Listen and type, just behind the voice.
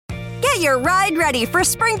Get your ride ready for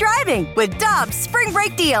spring driving with Dobbs Spring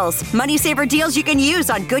Break Deals. Money saver deals you can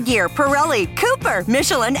use on Goodyear, Pirelli, Cooper,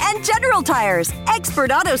 Michelin, and General Tires.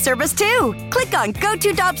 Expert auto service, too. Click on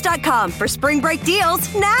GoToDobbs.com for spring break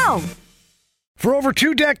deals now. For over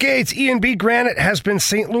 2 decades, E&B Granite has been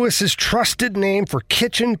St. Louis's trusted name for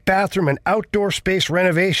kitchen, bathroom, and outdoor space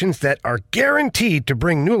renovations that are guaranteed to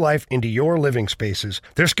bring new life into your living spaces.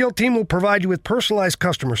 Their skilled team will provide you with personalized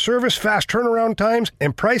customer service, fast turnaround times,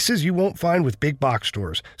 and prices you won't find with big box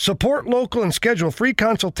stores. Support local and schedule a free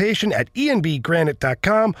consultation at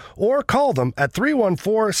enbgranite.com or call them at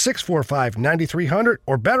 314-645-9300,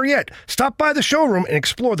 or better yet, stop by the showroom and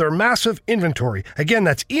explore their massive inventory. Again,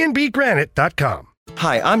 that's enbgranite.com.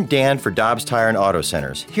 Hi, I'm Dan for Dobbs Tire and Auto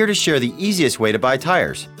Centers, here to share the easiest way to buy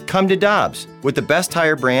tires. Come to Dobbs. With the best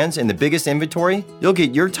tire brands and the biggest inventory, you'll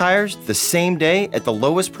get your tires the same day at the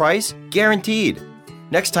lowest price, guaranteed.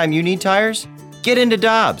 Next time you need tires, get into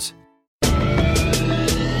Dobbs.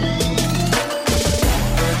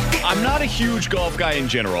 I'm not a huge golf guy in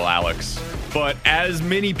general, Alex, but as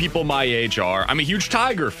many people my age are, I'm a huge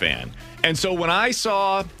Tiger fan. And so when I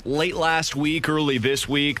saw late last week, early this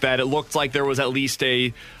week, that it looked like there was at least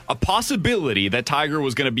a possibility that Tiger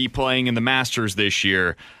was going to be playing in the Masters this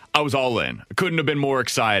year, I was all in. I couldn't have been more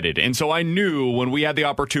excited. And so I knew when we had the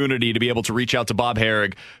opportunity to be able to reach out to Bob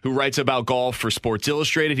Harig, who writes about golf for Sports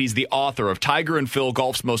Illustrated. He's the author of Tiger and Phil,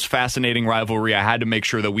 Golf's Most Fascinating Rivalry. I had to make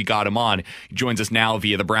sure that we got him on. He joins us now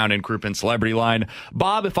via the Brown and Crouppen Celebrity Line.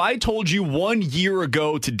 Bob, if I told you 1 year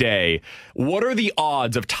ago today, what are the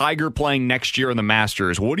odds of Tiger playing next year in the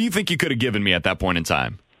Masters? What do you think you could have given me at that point in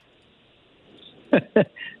time?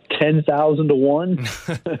 10,000 to 1.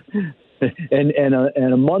 And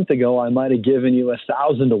a month ago, I might have given you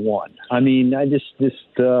 1,000 to 1. I mean, it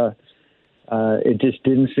just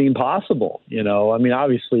didn't seem possible. You know, I mean,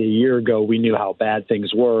 obviously a year ago we knew how bad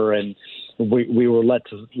things were, and we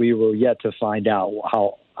were yet to find out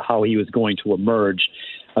how he was going to emerge.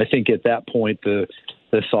 I think at that point the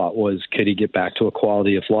thought was, could he get back to a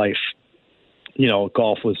quality of life? You know,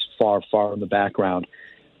 golf was far in the background.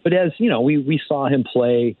 But as you know, we saw him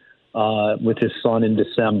play with his son in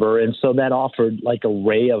December, and so that offered like a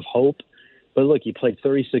ray of hope. But look, he played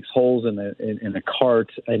 36 holes in a cart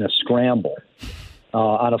in a scramble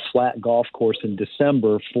on a flat golf course in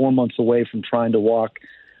December, 4 months away from trying to walk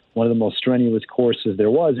one of the most strenuous courses there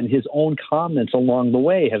was, and his own comments along the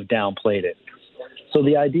way have downplayed it. So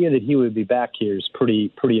the idea that he would be back here is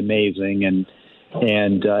pretty amazing, and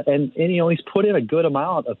you know, he's put in a good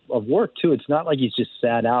amount of work too. It's not like he's just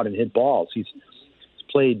sat out and hit balls. He's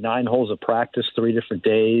played 9 holes of practice 3 different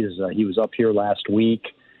days. He was up here last week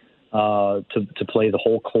to play the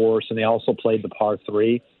whole course, and they also played the par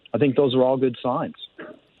 3. I think those are all good signs.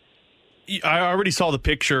 I already saw the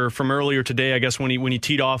picture from earlier today, I guess, when he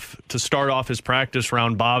teed off to start off his practice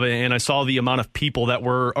round, Bob, and I saw the amount of people that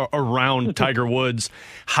were around Tiger Woods.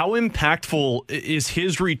 How impactful is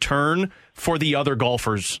his return for the other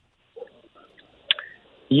golfers?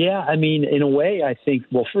 Yeah, I mean, in a way, I think,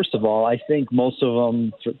 well, first of all, I think most of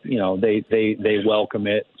them, you know, they welcome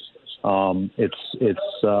it. They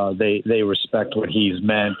respect what he's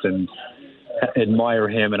meant and admire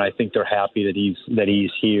him, and I think they're happy that he's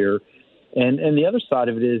here. And the other side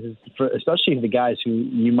of it is especially the guys who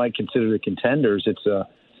you might consider the contenders, it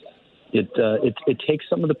takes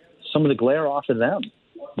some of the glare off of them.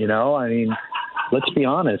 You know, I mean, let's be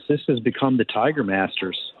honest, this has become the Tiger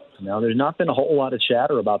Masters. Now, there's not been a whole lot of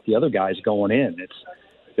chatter about the other guys going in. It's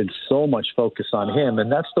been so much focus on him,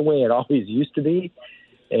 and that's the way it always used to be.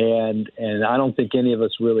 And I don't think any of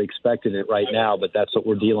us really expected it right now, but that's what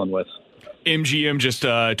we're dealing with. MGM just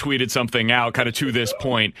tweeted something out kind of to this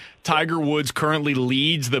point. Tiger Woods currently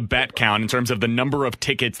leads the bet count in terms of the number of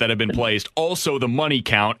tickets that have been placed, also the money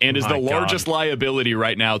count, and is the largest liability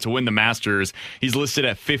right now to win the Masters. He's listed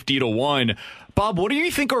at 50 to 1. Bob, what do you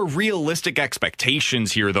think are realistic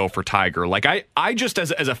expectations here, though, for Tiger? Like, I just,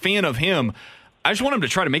 as a fan of him, I just want him to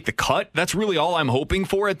try to make the cut. That's really all I'm hoping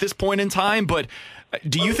for at this point in time. But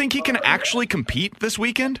do you think he can actually compete this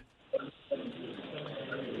weekend?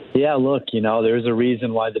 Yeah, look, you know, there's a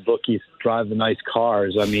reason why the bookies drive the nice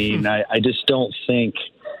cars. I mean, I just don't think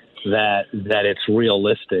that it's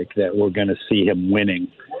realistic that we're going to see him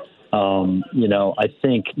winning. You know, I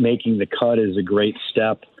think making the cut is a great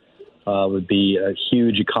step. Would be a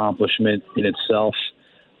huge accomplishment in itself.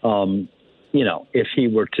 You know, if he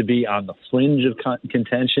were to be on the fringe of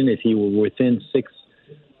contention, if he were within 6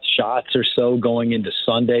 shots or so going into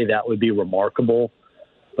Sunday, that would be remarkable.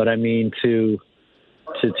 But I mean, to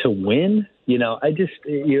win, you know,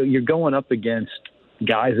 you're going up against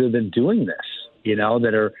guys that have been doing this, you know,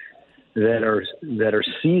 that are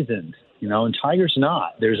seasoned, and Tiger's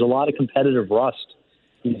not. There's a lot of competitive rust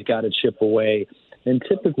he's got to chip away. And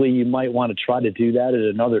typically you might want to try to do that at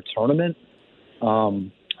another tournament,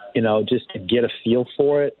 just to get a feel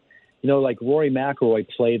for it. Like Rory McIlroy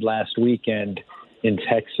played last weekend in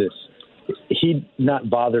Texas. He not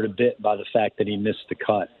bothered a bit by the fact that he missed the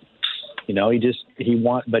cut. He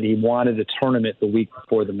wanted a tournament the week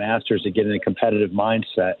before the Masters to get in a competitive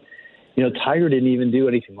mindset. Tiger didn't even do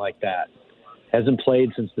anything like that. Hasn't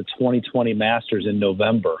played since the 2020 Masters in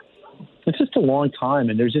November. It's just a long time,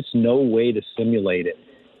 and there's just no way to simulate it.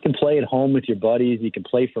 You can play at home with your buddies. You can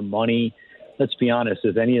play for money. Let's be honest.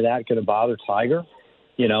 Is any of that going to bother Tiger?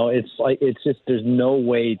 There's no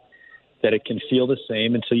way that it can feel the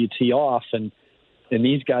same until you tee off, and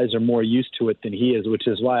these guys are more used to it than he is, which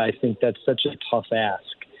is why I think that's such a tough ask.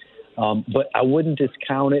 But I wouldn't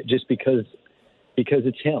discount it just because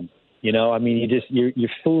it's him. You're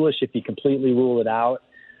foolish if you completely rule it out.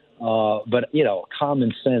 But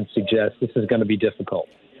common sense suggests this is going to be difficult.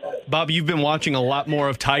 Bob, you've been watching a lot more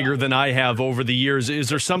of Tiger than I have over the years. Is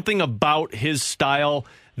there something about his style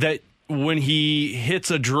that when he hits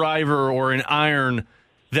a driver or an iron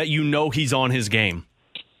that he's on his game?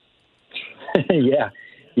 Yeah,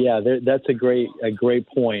 that's a great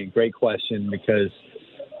point, great question, because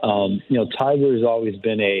Tiger has always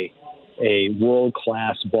been a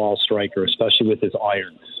world-class ball striker, especially with his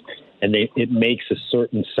irons, and it makes a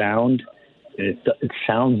certain sound, and it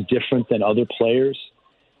sounds different than other players,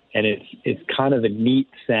 and it's kind of a neat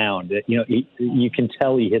sound that you can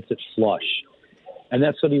tell he hits it flush, and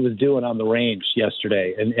that's what he was doing on the range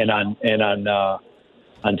yesterday, and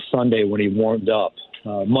on Sunday when he warmed up.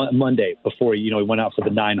 Monday before he went out for the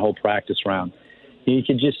 9-hole practice round. You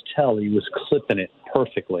could just tell he was clipping it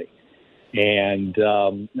perfectly. And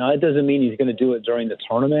now that doesn't mean he's going to do it during the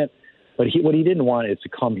tournament, but what he didn't want is to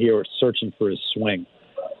come here searching for his swing.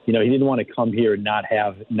 He didn't want to come here and not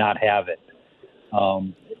have it.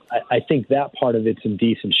 I think that part of it's in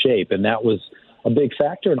decent shape, and that was a big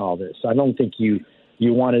factor in all this. I don't think you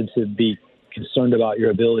wanted to be concerned about your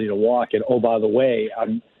ability to walk, and oh, by the way,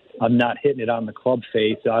 I'm not hitting it on the club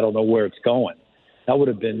face. I don't know where it's going. That would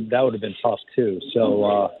have been tough too.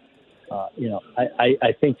 So,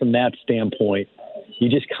 I think from that standpoint, you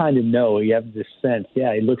just kind of know. You have this sense.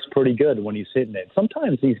 Yeah, he looks pretty good when he's hitting it.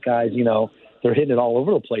 Sometimes these guys, they're hitting it all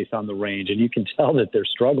over the place on the range, and you can tell that they're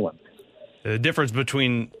struggling. The difference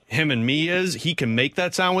between him and me is he can make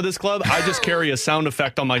that sound with his club. I just carry a sound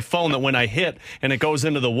effect on my phone that when I hit and it goes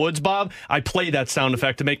into the woods, Bob, I play that sound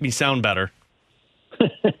effect to make me sound better.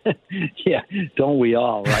 Yeah, don't we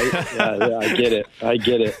all, right? Yeah, I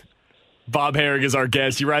get it. Bob Harig is our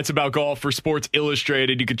guest. He writes about golf for Sports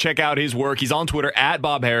Illustrated. You can check out his work. He's on Twitter at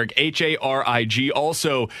Bob Harig, Harig.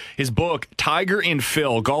 Also, his book, Tiger and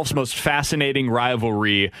Phil, Golf's Most Fascinating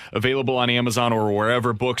Rivalry, available on Amazon or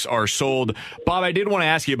wherever books are sold. Bob, I did want to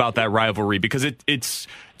ask you about that rivalry because it's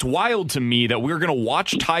wild to me that we're going to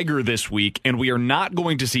watch Tiger this week and we are not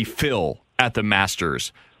going to see Phil at the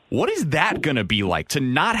Masters. What is that going to be like to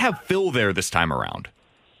not have Phil there this time around?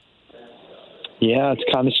 Yeah, it's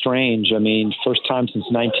kind of strange. I mean, first time since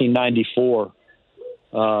 1994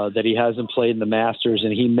 that he hasn't played in the Masters,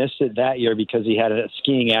 and he missed it that year because he had a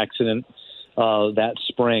skiing accident that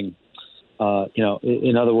spring.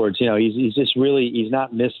 In other words, he's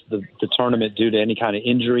not missed the tournament due to any kind of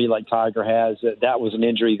injury like Tiger has. That was an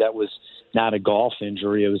injury that was not a golf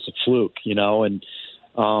injury; it was a fluke,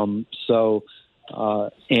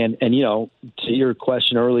 to your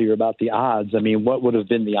question earlier about the odds, I mean, what would have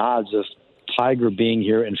been the odds of Tiger being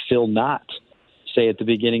here and Phil not, say, at the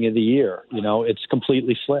beginning of the year? It's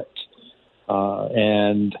completely flipped.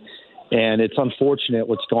 And it's unfortunate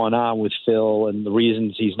what's going on with Phil and the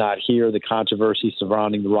reasons he's not here, the controversy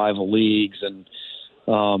surrounding the rival leagues and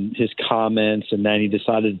his comments, and then he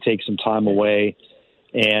decided to take some time away.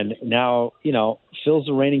 And now, Phil's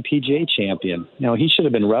the reigning PGA champion. He should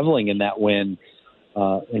have been reveling in that win.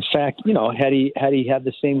 In fact, had he had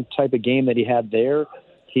the same type of game that he had there,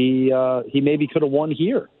 he maybe could have won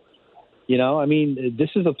here. This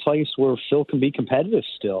is a place where Phil can be competitive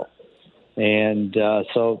still. And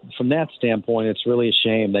so from that standpoint, it's really a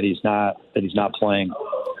shame that he's not playing.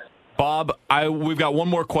 Bob, we've got one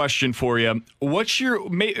more question for you. What's your,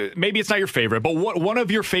 maybe it's not your favorite, but one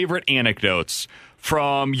of your favorite anecdotes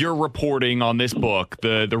from your reporting on this book,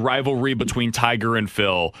 the rivalry between Tiger and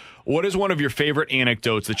Phil? What is one of your favorite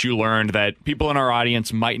anecdotes that you learned that people in our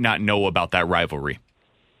audience might not know about that rivalry?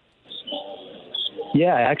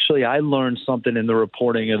 Yeah, actually, I learned something in the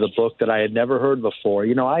reporting of the book that I had never heard before.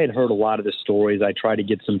 I had heard a lot of the stories. I tried to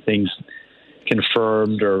get some things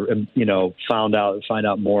confirmed or, find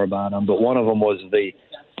out more about them. But one of them was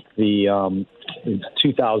the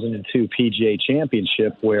 2002 PGA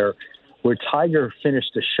Championship where Tiger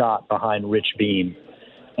finished a shot behind Rich Beem.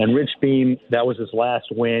 And Rich Beem, that was his last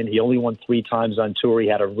win. He only won 3 times on tour. He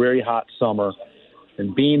had a very hot summer.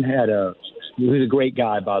 And Beem he's a great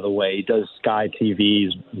guy, by the way. He does Sky TV.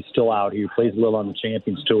 He's still out here. He plays a little on the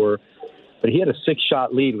Champions Tour. But he had a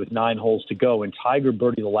 6-shot lead with 9 holes to go, and Tiger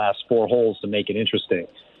birdied the last 4 holes to make it interesting.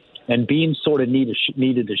 And Beam sort of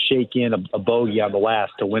needed to shake in a bogey on the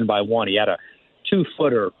last to win by 1. He had a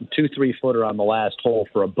 3-footer on the last hole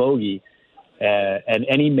for a bogey, and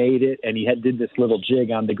he made it, and he did this little jig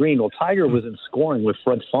on the green. Well, Tiger was in scoring with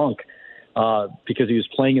Fred Funk because he was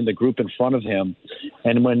playing in the group in front of him.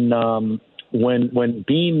 And when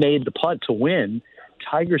Beam made the putt to win,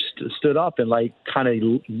 Tiger stood up and kind of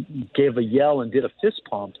gave a yell and did a fist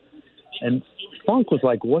pump. And Funk was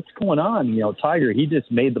like, "What's going on? Tiger, he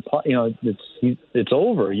just made the putt. It's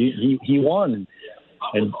over. He won."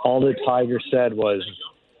 And all that Tiger said was,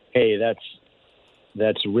 "Hey,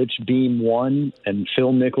 that's Rich Beem 1 and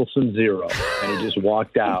Phil Mickelson 0." And he just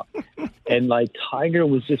walked out. And Tiger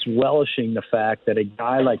was just relishing the fact that a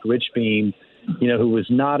guy like Rich Beem, who was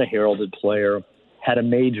not a heralded player, had a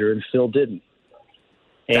major and Phil didn't.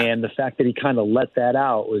 And the fact that he kind of let that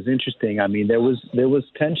out was interesting. I mean, there was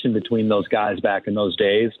tension between those guys back in those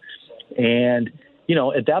days. And,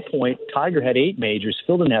 at that point, Tiger had 8 majors.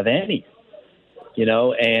 Phil didn't have any,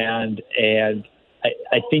 and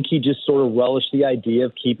I think he just sort of relished the idea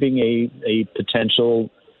of keeping a potential,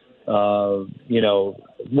 a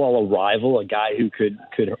rival, a guy who could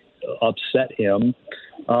upset him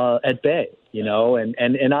at bay,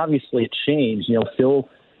 and obviously it changed.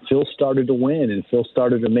 Phil started to win, and Phil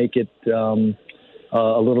started to make it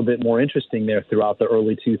a little bit more interesting there throughout the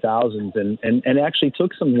early 2000s, and actually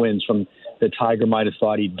took some wins from that Tiger might have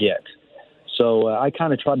thought he'd get. So I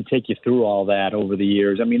kind of tried to take you through all that over the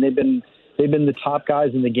years. I mean, they've been the top guys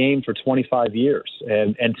in the game for 25 years,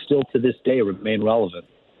 and still to this day remain relevant.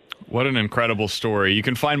 What an incredible story. You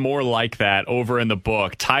can find more like that over in the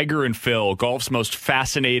book, Tiger and Phil, Golf's Most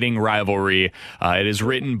Fascinating Rivalry. It is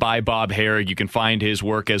written by Bob Harig. You can find his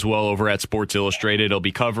work as well over at Sports Illustrated. It'll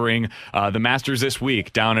be covering the Masters this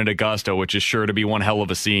week down in Augusta, which is sure to be one hell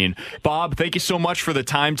of a scene. Bob, thank you so much for the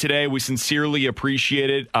time today. We sincerely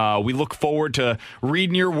appreciate it. We look forward to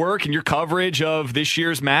reading your work and your coverage of this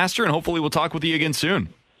year's Master, and hopefully we'll talk with you again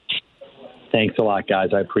soon. Thanks a lot, guys.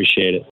 I appreciate it.